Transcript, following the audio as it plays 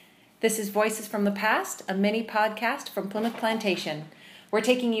This is Voices from the Past, a mini podcast from Plymouth Plantation. We're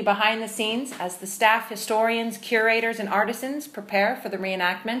taking you behind the scenes as the staff, historians, curators, and artisans prepare for the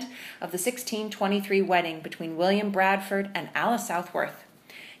reenactment of the 1623 wedding between William Bradford and Alice Southworth.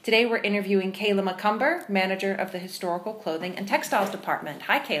 Today we're interviewing Kayla McCumber, manager of the Historical Clothing and Textiles Department.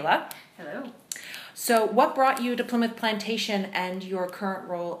 Hi, Kayla. Hello. So what brought you to Plymouth Plantation and your current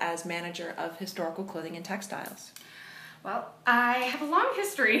role as manager of Historical Clothing and Textiles? Well, I have a long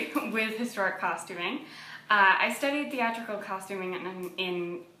history with historic costuming. I studied theatrical costuming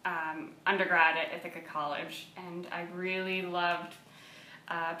in undergrad at Ithaca College, and I really loved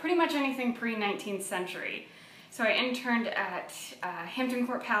pretty much anything pre-19th century. So I interned at Hampton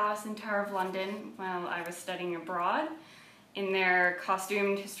Court Palace in Tower of London while I was studying abroad in their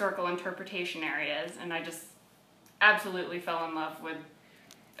costumed historical interpretation areas, and I just absolutely fell in love with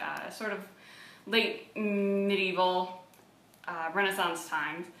sort of late medieval Renaissance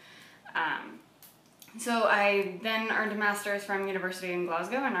times. So I then earned a master's from University in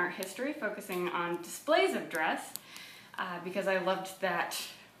Glasgow in art history, focusing on displays of dress, because I loved that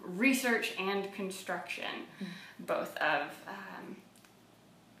research and construction, both of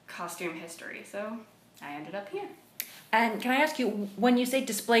costume history. So I ended up here. And can I ask you, when you say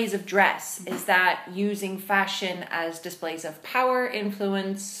displays of dress, is that using fashion as displays of power,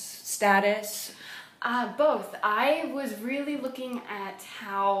 influence, status? Both. I was really looking at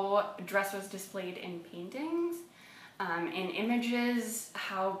how dress was displayed in paintings, in images,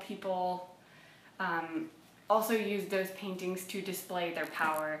 how people also used those paintings to display their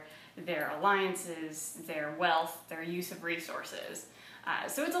power, their alliances, their wealth, their use of resources.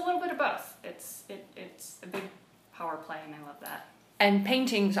 So it's a little bit of both. It's a big power play, and I love that. And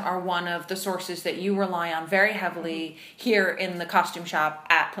paintings are one of the sources that you rely on very heavily here in the costume shop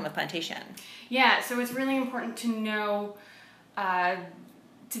at Plymouth Plantation. Yeah, so it's really important to know,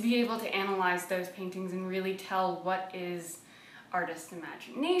 to be able to analyze those paintings and really tell what is artist's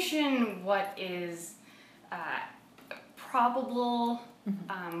imagination, what is probable,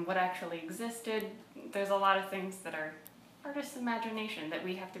 what actually existed. There's a lot of things that are artist's imagination that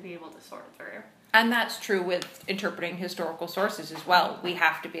we have to be able to sort through. And that's true with interpreting historical sources as well. We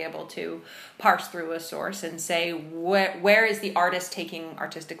have to be able to parse through a source and say, where is the artist taking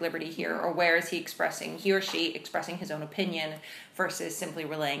artistic liberty here, or where is he or she expressing his own opinion versus simply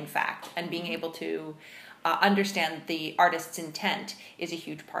relaying fact. And being able to understand the artist's intent is a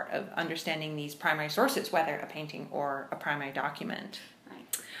huge part of understanding these primary sources, whether a painting or a primary document.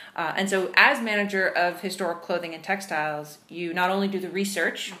 And so as manager of historic clothing and textiles, you not only do the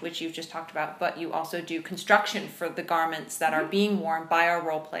research, which you've just talked about, but you also do construction for the garments that are being worn by our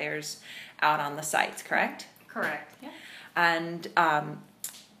role players out on the sites, correct? Correct, yeah. And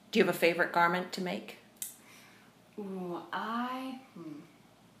do you have a favorite garment to make? Ooh,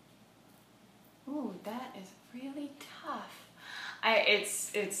 that is really tough.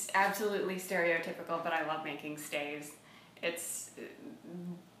 It's absolutely stereotypical, but I love making stays.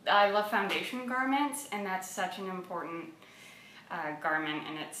 I love foundation garments, and that's such an important garment,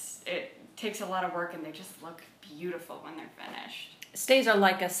 and it takes a lot of work, and they just look beautiful when they're finished. Stays are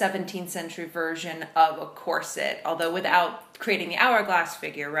like a 17th century version of a corset, although without creating the hourglass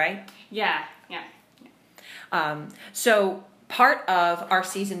figure, right? Yeah. So part of our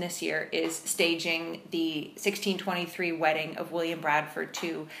season this year is staging the 1623 wedding of William Bradford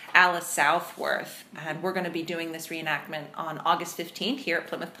to Alice Southworth. And we're going to be doing this reenactment on August 15th here at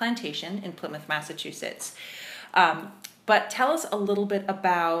Plymouth Plantation in Plymouth, Massachusetts. But tell us a little bit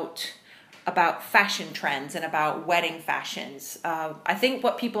about fashion trends and about wedding fashions. I think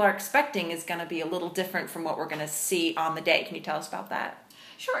what people are expecting is going to be a little different from what we're going to see on the day. Can you tell us about that?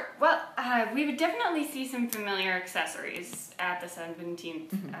 Sure. Well, we would definitely see some familiar accessories at the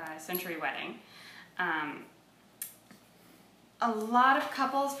 17th century wedding. A lot of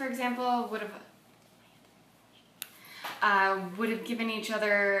couples, for example, would have given each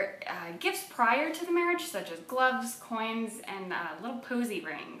other gifts prior to the marriage, such as gloves, coins, and little posy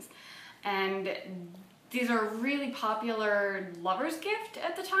rings. And these are a really popular lover's gift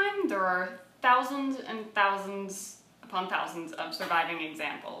at the time. There are thousands and thousands upon thousands of surviving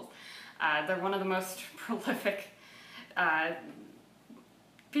examples. They're one of the most prolific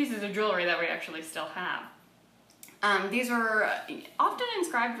pieces of jewelry that we actually still have. These are often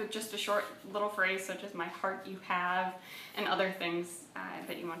inscribed with just a short little phrase such as "my heart you have," and other things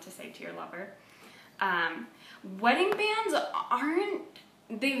that you want to say to your lover. Wedding bands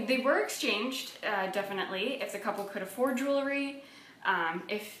they were exchanged, definitely, if the couple could afford jewelry,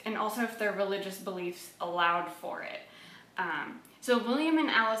 and also if their religious beliefs allowed for it. So William and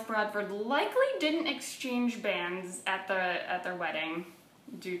Alice Bradford likely didn't exchange bands at their wedding,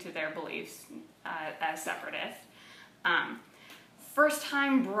 due to their beliefs as separatists.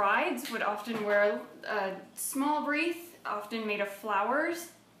 First-time brides would often wear a small wreath, often made of flowers,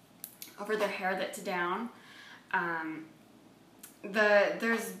 over their hair that's down.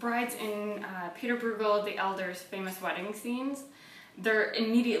 There's brides in Peter Bruegel the Elder's famous wedding scenes. They're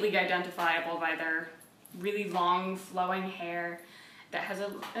immediately identifiable by their really long, flowing hair that has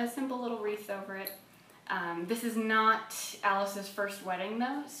a simple little wreath over it. This is not Alice's first wedding,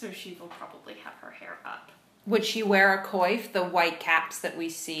 though, so she will probably have her hair up. Would she wear a coif, the white caps that we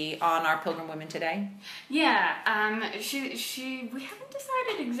see on our pilgrim women today? Yeah, we haven't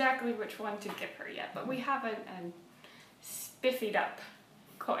decided exactly which one to give her yet, but we have a spiffied up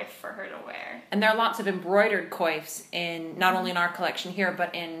coif for her to wear. And there are lots of embroidered coifs in not only in our collection here,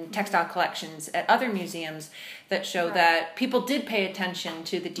 but in textile collections at other museums that show that people did pay attention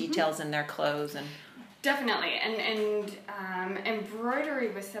to the details in their clothes. And definitely, and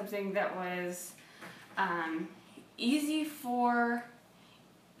embroidery was something that was easy for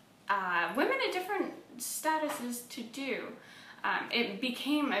women at different statuses to do. It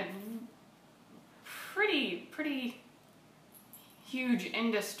became a pretty huge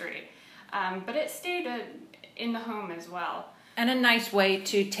industry, but it stayed in the home as well. And a nice way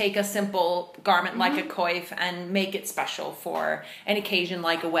to take a simple garment like a coif and make it special for an occasion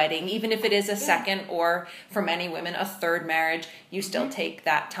like a wedding. Even if it is a second or, for many women, a third marriage, you still take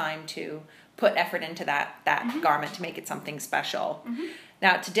that time to put effort into that garment to make it something special.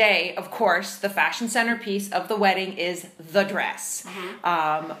 Now, today, of course, the fashion centerpiece of the wedding is the dress.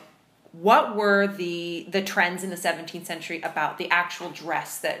 What were the trends in the 17th century about the actual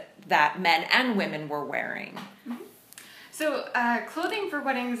dress that men and women were wearing? So, clothing for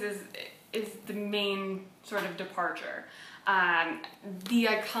weddings is the main sort of departure. The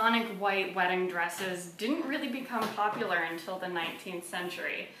iconic white wedding dresses didn't really become popular until the 19th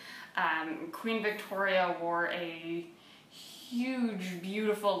century. Queen Victoria wore a huge,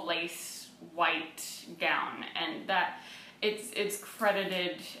 beautiful lace white gown, and that it's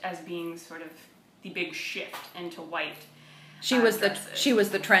credited as being sort of the big shift into white. She was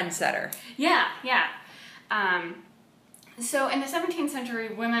the trendsetter. Yeah. So in the 17th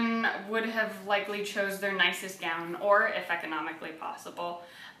century, women would have likely chose their nicest gown, or if economically possible,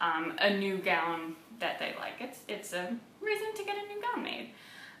 a new gown that they like. It's a reason to get a new gown made.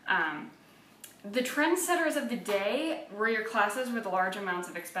 The trendsetters of the day were your classes with large amounts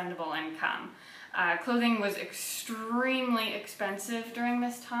of expendable income. Clothing was extremely expensive during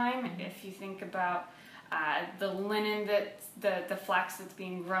this time. If you think about the linen the flax that's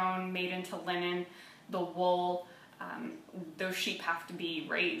being grown, made into linen, the wool, those sheep have to be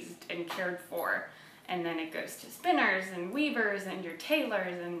raised and cared for. And then it goes to spinners and weavers and your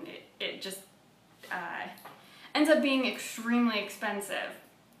tailors, and it just ends up being extremely expensive.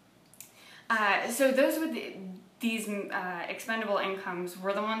 So those with these expendable incomes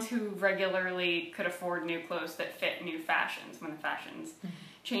were the ones who regularly could afford new clothes that fit new fashions. When the fashions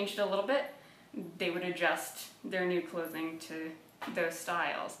changed a little bit, they would adjust their new clothing to those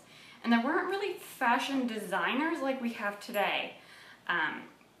styles. And there weren't really fashion designers like we have today.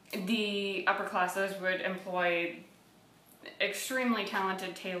 The upper classes would employ extremely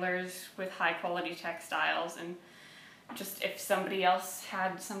talented tailors with high quality textiles, and just if somebody else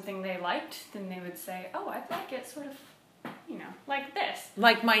had something they liked, then they would say, oh, I'd like it sort of, like this.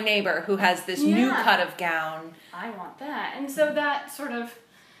 Like my neighbor who has this new cut of gown. I want that. And so that sort of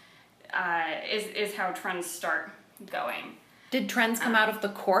is how trends start going. Did trends come out of the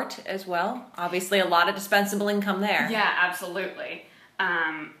court as well? Obviously a lot of dispensable income there. Yeah, absolutely.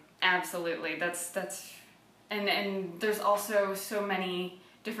 Absolutely. That's and there's also so many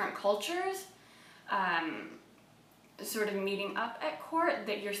different cultures sort of meeting up at court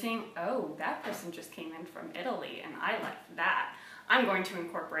that you're seeing, oh, that person just came in from Italy and I like that. I'm going to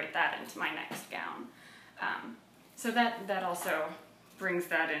incorporate that into my next gown. So that also brings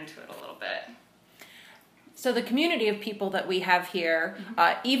that into it a little bit. So the community of people that we have here,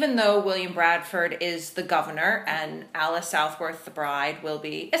 even though William Bradford is the governor and Alice Southworth, the bride, will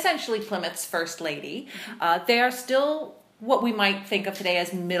be essentially Plymouth's first lady, they are still what we might think of today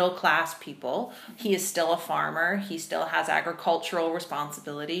as middle-class people. He is still a farmer. He still has agricultural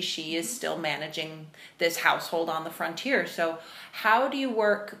responsibility. She is still managing this household on the frontier. So how do you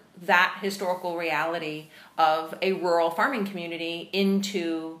work that historical reality of a rural farming community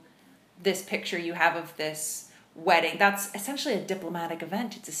into this picture you have of this wedding? That's essentially a diplomatic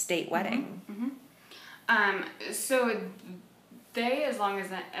event. It's a state wedding. So they, as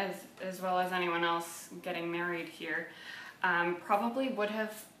well as anyone else getting married here, probably would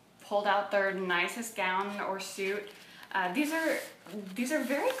have pulled out their nicest gown or suit, These are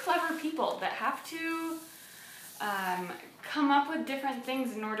very clever people that have to come up with different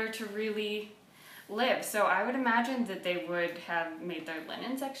things in order to really live. So I would imagine that they would have made their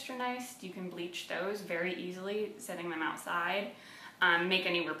linens extra nice. You can bleach those very easily, setting them outside. Make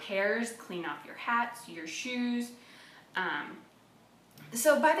any repairs, clean off your hats, your shoes.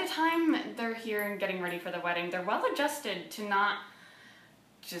 So by the time they're here and getting ready for the wedding, they're well adjusted to not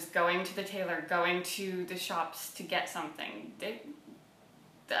just going to the tailor, going to the shops to get something.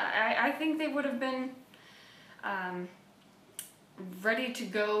 I think they would have been ready to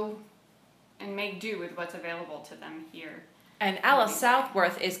go and make do with what's available to them here. And Alice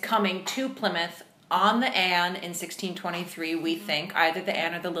Southworth is coming to Plymouth on the Anne in 1623, we think, either the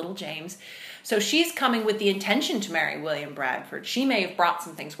Anne or the Little James. So she's coming with the intention to marry William Bradford. She may have brought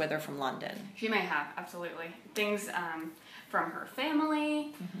some things with her from London. She may have, absolutely. Things from her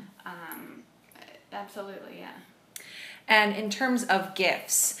family. Absolutely, yeah. And in terms of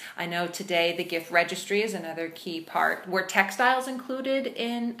gifts, I know today the gift registry is another key part. Were textiles included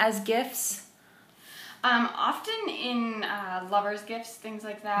in as gifts? Often in lovers' gifts, things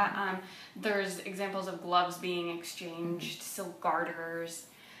like that. There's examples of gloves being exchanged, silk garters,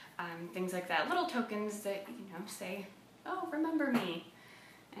 things like that. Little tokens that, say, oh, remember me,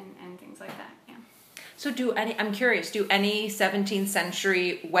 and things like that, yeah. So I'm curious, do any 17th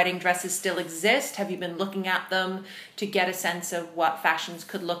century wedding dresses still exist? Have you been looking at them to get a sense of what fashions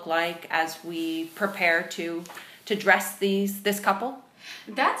could look like as we prepare to dress this couple?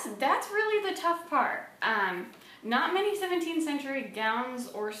 That's really the tough part. Not many 17th century gowns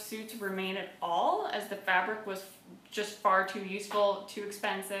or suits were made at all, as the fabric was just far too useful, too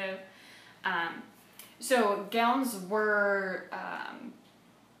expensive. So gowns were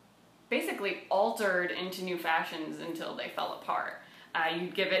basically altered into new fashions until they fell apart.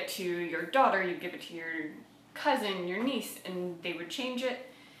 You'd give it to your daughter, you'd give it to your cousin, your niece, and they would change it.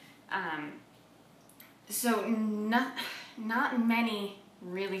 So not many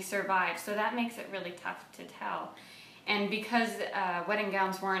really survived, so that makes it really tough to tell. And because wedding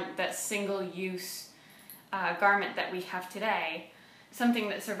gowns weren't that single-use garment that we have today, something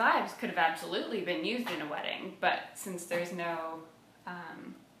that survives could have absolutely been used in a wedding, but since there's no,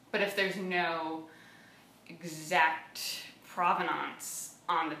 if there's no exact provenance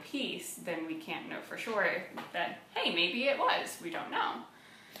on the piece, then we can't know for sure that, hey, maybe it was, we don't know.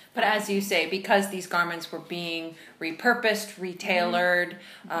 But as you say, because these garments were being repurposed, retailored,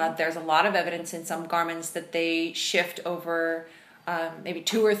 there's a lot of evidence in some garments that they shift over maybe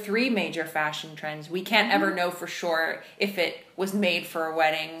 2 or 3 major fashion trends. We can't ever know for sure if it was made for a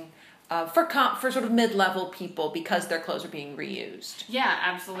wedding for sort of mid-level people because their clothes are being reused. Yeah,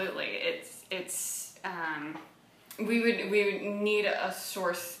 absolutely. We would need a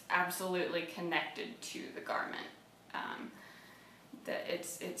source absolutely connected to the garment. That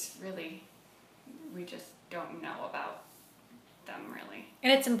it's really, we just don't know about them really.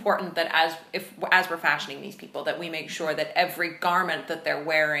 And it's important that as we're fashioning these people, that we make sure that every garment that they're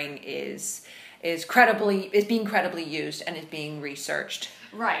wearing is being credibly used and is being researched.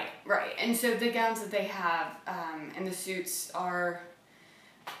 Right. And so the gowns that they have and the suits are,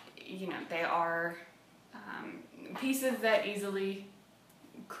 they are pieces that easily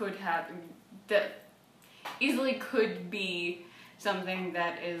could be something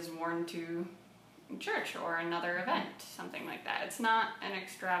that is worn to church or another event, something like that. It's not an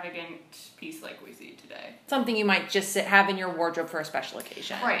extravagant piece like we see today. Something you might just have in your wardrobe for a special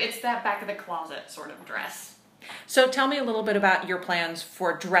occasion. Right, it's that back of the closet sort of dress. So tell me a little bit about your plans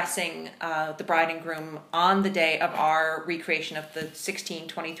for dressing the bride and groom on the day of our recreation of the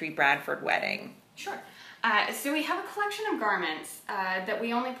 1623 Bradford wedding. Sure. So we have a collection of garments that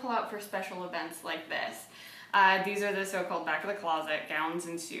we only pull out for special events like this. These are the so-called back of the closet gowns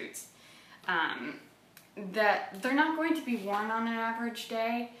and suits that they're not going to be worn on an average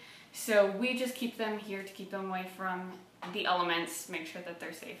day, so we just keep them here to keep them away from the elements, make sure that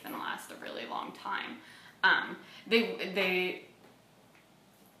they're safe and last a really long time. They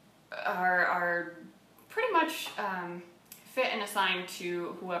are pretty much fit and assigned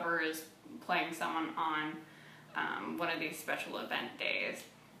to whoever is playing someone on one of these special event days.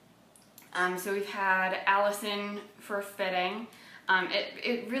 So we've had Allison for fitting.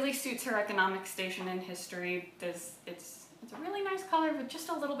 It really suits her economic station in history. It's a really nice color with just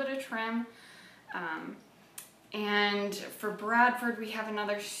a little bit of trim. And for Bradford, we have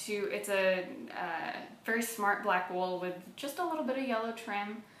another suit. It's a very smart black wool with just a little bit of yellow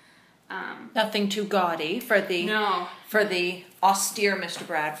trim. Nothing too gaudy for the austere Mr.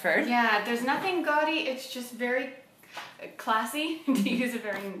 Bradford. Yeah, there's nothing gaudy. It's just very classy, to use a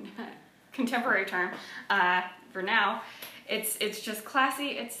very contemporary term. for now. It's just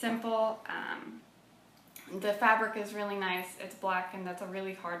classy, it's simple. The fabric is really nice. It's black, and that's a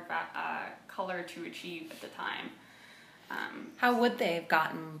really hard color to achieve at the time. How would they have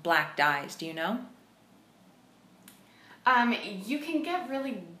gotten black dyes? Do you know? You can get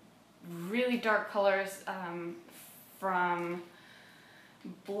really, really dark colors from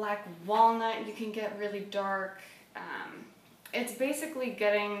black walnut. You can get really dark. It's basically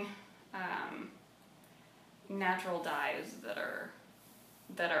getting natural dyes that are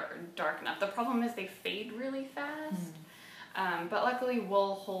dark enough. The problem is they fade really fast. But luckily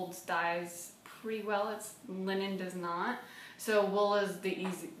wool holds dyes pretty well. Linen does not. So wool is the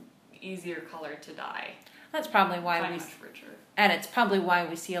easier color to dye. That's probably why much richer. And it's probably why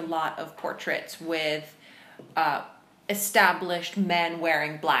we see a lot of portraits with established men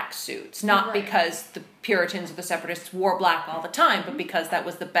wearing black suits. Not Right. because the Puritans or the Separatists wore black all the time, but because that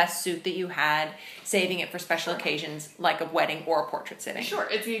was the best suit that you had, saving it for special occasions like a wedding or a portrait sitting. Sure,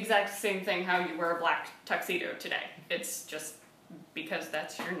 it's the exact same thing how you wear a black tuxedo today. It's just because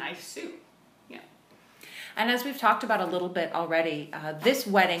that's your nice suit. Yeah. And as we've talked about a little bit already, this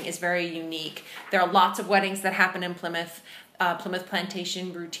wedding is very unique. There are lots of weddings that happen in Plymouth. Plymouth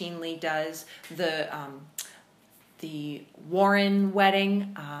Plantation routinely does the Warren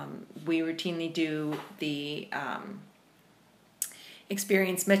wedding. We routinely do the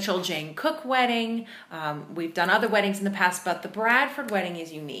Experience Mitchell Jane Cook wedding. We've done other weddings in the past, but the Bradford wedding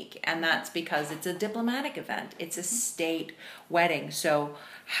is unique, and that's because it's a diplomatic event. It's a state wedding. So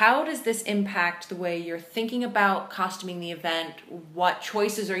how does this impact the way you're thinking about costuming the event? What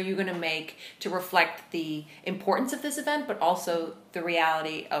choices are you going to make to reflect the importance of this event, but also the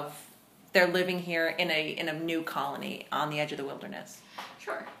reality of they're living here in a new colony on the edge of the wilderness?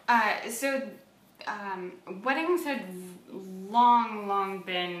 Sure. Weddings had long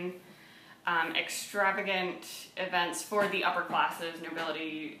been extravagant events for the upper classes,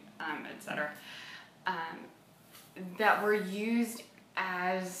 nobility, etc., that were used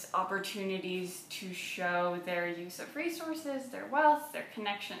as opportunities to show their use of resources, their wealth, their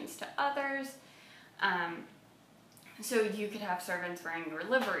connections to others. So you could have servants wearing your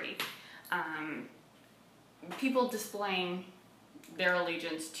livery, people displaying their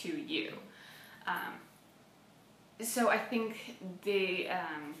allegiance to you. So I think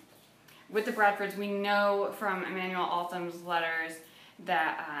with the Bradfords, we know from Emmanuel Altham's letters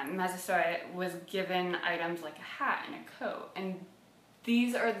that Massasoit was given items like a hat and a coat, and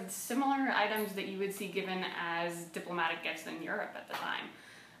these are the similar items that you would see given as diplomatic gifts in Europe at the time.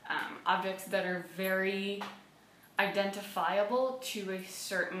 Objects that are very identifiable to a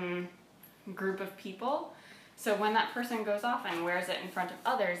certain group of people. So when that person goes off and wears it in front of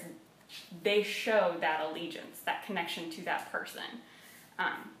others, they show that allegiance, that connection to that person.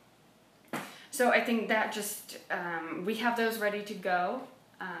 So I think that just, we have those ready to go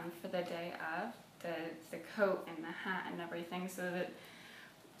for the day of, the coat and the hat and everything, so that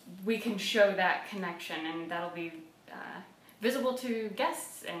we can show that connection, and that'll be visible to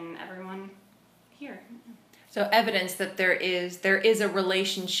guests and everyone here. So evidence that there is a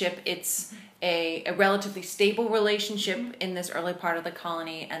relationship. It's a relatively stable relationship in this early part of the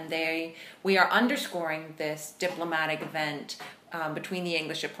colony, and we are underscoring this diplomatic event between the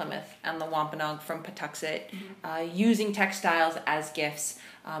English at Plymouth and the Wampanoag from Patuxet, using textiles as gifts,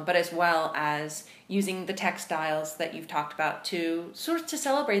 but as well as using the textiles that you've talked about to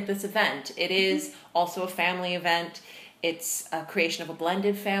celebrate this event. It is also a family event. It's a creation of a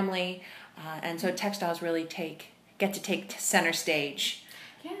blended family. And so textiles really get to take center stage.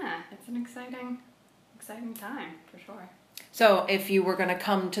 Yeah, it's an exciting time, for sure. So if you were going to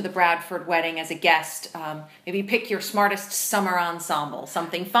come to the Bradford wedding as a guest, maybe pick your smartest summer ensemble,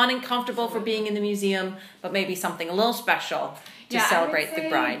 something fun and comfortable for being in the museum, but maybe something a little special to celebrate the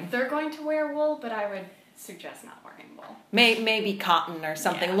bride. They're going to wear wool, but I would suggest not wearing wool. Maybe cotton or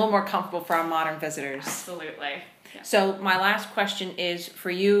something a little more comfortable for our modern visitors. Absolutely. Yeah. So my last question is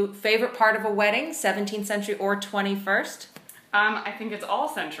for you, favorite part of a wedding, 17th century or 21st? I think it's all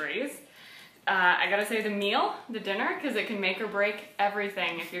centuries. I gotta say the meal, the dinner, because it can make or break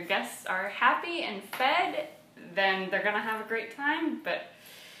everything. If your guests are happy and fed, then they're gonna have a great time. But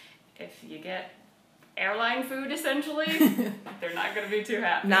if you get airline food, essentially, they're not gonna be too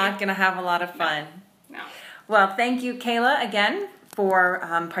happy. Not gonna have a lot of fun. No. Well, thank you, Kayla, again for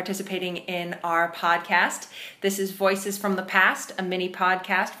participating in our podcast. This is Voices from the Past, a mini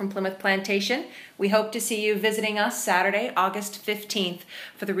podcast from Plymouth Plantation. We hope to see you visiting us Saturday, August 15th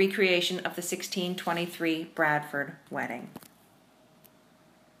for the recreation of the 1623 Bradford wedding.